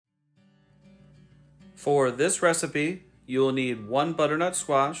For this recipe, you will need 1 butternut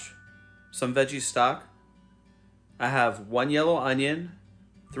squash, some veggie stock. I have 1 yellow onion,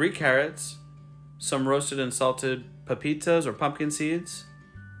 3 carrots, some roasted and salted pepitas or pumpkin seeds.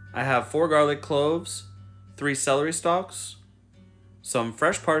 I have 4 garlic cloves, 3 celery stalks, some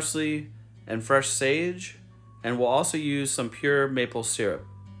fresh parsley and fresh sage, and we'll also use some pure maple syrup.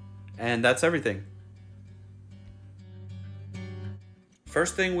 And that's everything.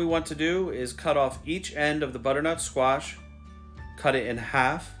 First thing we want to do is cut off each end of the butternut squash, cut it in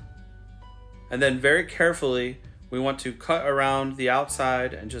half, and then very carefully we want to cut around the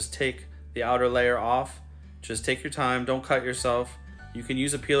outside and just take the outer layer off. Just take your time, don't cut yourself. You can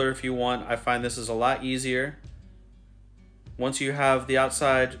use a peeler if you want. I find this is a lot easier. Once you have the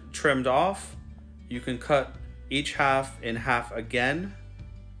outside trimmed off, you can cut each half in half again.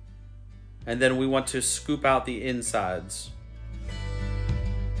 And then we want to scoop out the insides.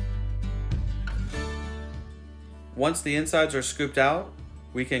 Once the insides are scooped out,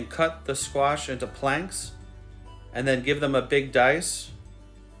 we can cut the squash into planks and then give them a big dice.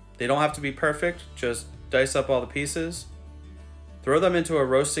 They don't have to be perfect, just dice up all the pieces. Throw them into a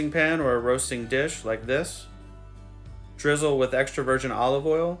roasting pan or a roasting dish like this. Drizzle with extra virgin olive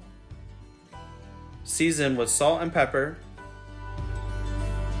oil. Season with salt and pepper.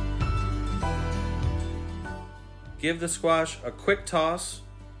 Give the squash a quick toss,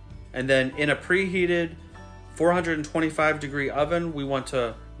 and then in a preheated 425 degree oven, we want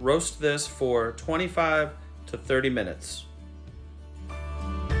to roast this for 25 to 30 minutes.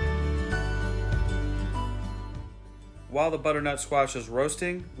 While the butternut squash is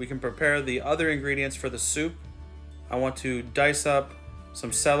roasting, we can prepare the other ingredients for the soup. I want to dice up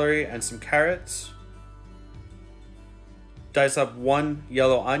some celery and some carrots. Dice up 1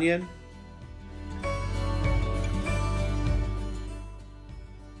 yellow onion.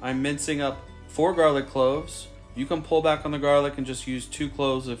 I'm mincing up 4 garlic cloves. You can pull back on the garlic and just use 2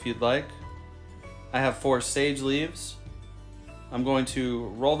 cloves if you'd like. I have 4 sage leaves. I'm going to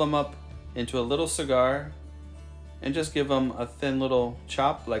roll them up into a little cigar and just give them a thin little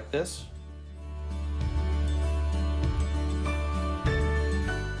chop like this.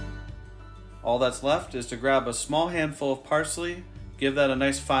 All that's left is to grab a small handful of parsley, give that a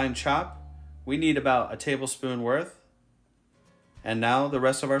nice fine chop. We need about a tablespoon worth. And now the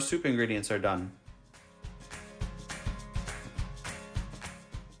rest of our soup ingredients are done.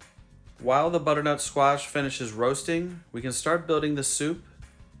 While the butternut squash finishes roasting, we can start building the soup.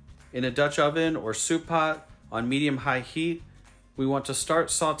 In a Dutch oven or soup pot on medium-high heat, we want to start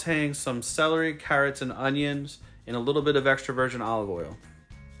sauteing some celery, carrots, and onions in a little bit of extra virgin olive oil.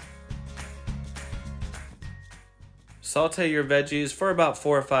 Saute your veggies for about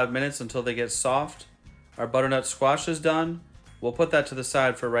 4 or 5 minutes until they get soft. Our butternut squash is done. We'll put that to the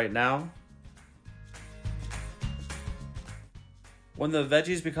side for right now. When the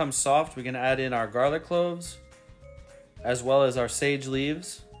veggies become soft, we can add in our garlic cloves, as well as our sage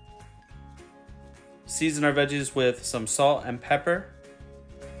leaves. Season our veggies with some salt and pepper.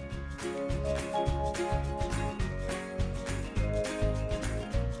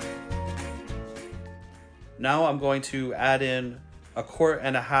 Now I'm going to add in 1.5 quarts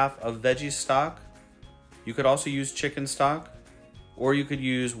of veggie stock. You could also use chicken stock, or you could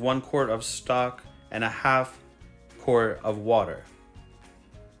use 1 quart of stock and 1/2 quart of water.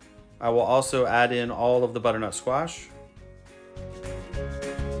 I will also add in all of the butternut squash.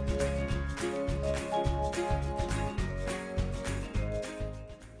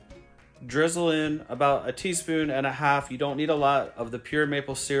 Drizzle in about 1.5 teaspoons. You don't need a lot of the pure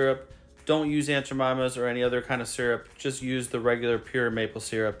maple syrup. Don't use Aunt Jemima's or any other kind of syrup. Just use the regular pure maple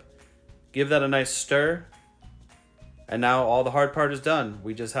syrup. Give that a nice stir. And now all the hard part is done.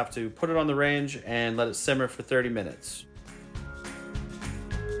 We just have to put it on the range and let it simmer for 30 minutes.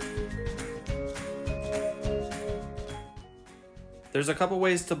 There's a couple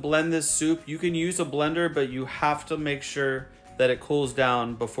ways to blend this soup. You can use a blender, but you have to make sure that it cools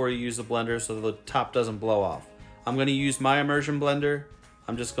down before you use the blender so the top doesn't blow off. I'm going to use my immersion blender.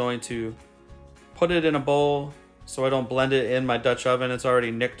 I'm just going to put it in a bowl so I don't blend it in my Dutch oven. It's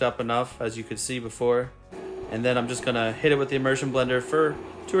already nicked up enough, as you could see before. And then I'm just going to hit it with the immersion blender for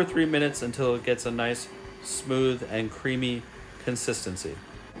 2 or 3 minutes until it gets a nice, smooth, and creamy consistency.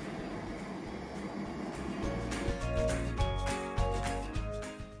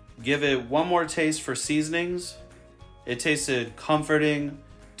 Give it one more taste for seasonings. It tasted comforting,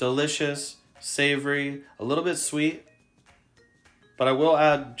 delicious, savory, a little bit sweet. But I will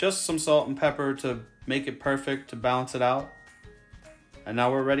add just some salt and pepper to make it perfect, to balance it out. And now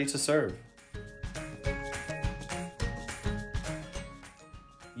we're ready to serve.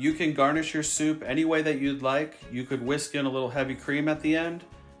 You can garnish your soup any way that you'd like. You could whisk in a little heavy cream at the end.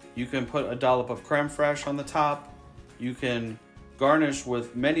 You can put a dollop of creme fraiche on the top. You can garnish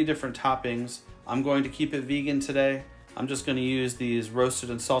with many different toppings. I'm going to keep it vegan today. I'm just going to use these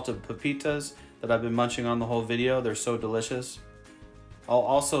roasted and salted pepitas that I've been munching on the whole video. They're so delicious. I'll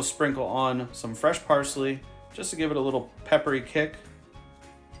also sprinkle on some fresh parsley just to give it a little peppery kick.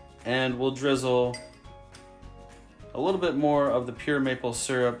 And we'll drizzle a little bit more of the pure maple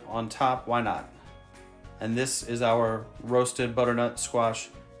syrup on top. Why not? And this is our roasted butternut squash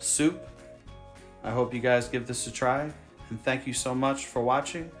soup. I hope you guys give this a try, and thank you so much for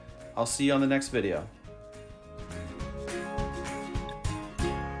watching. I'll see you on the next video.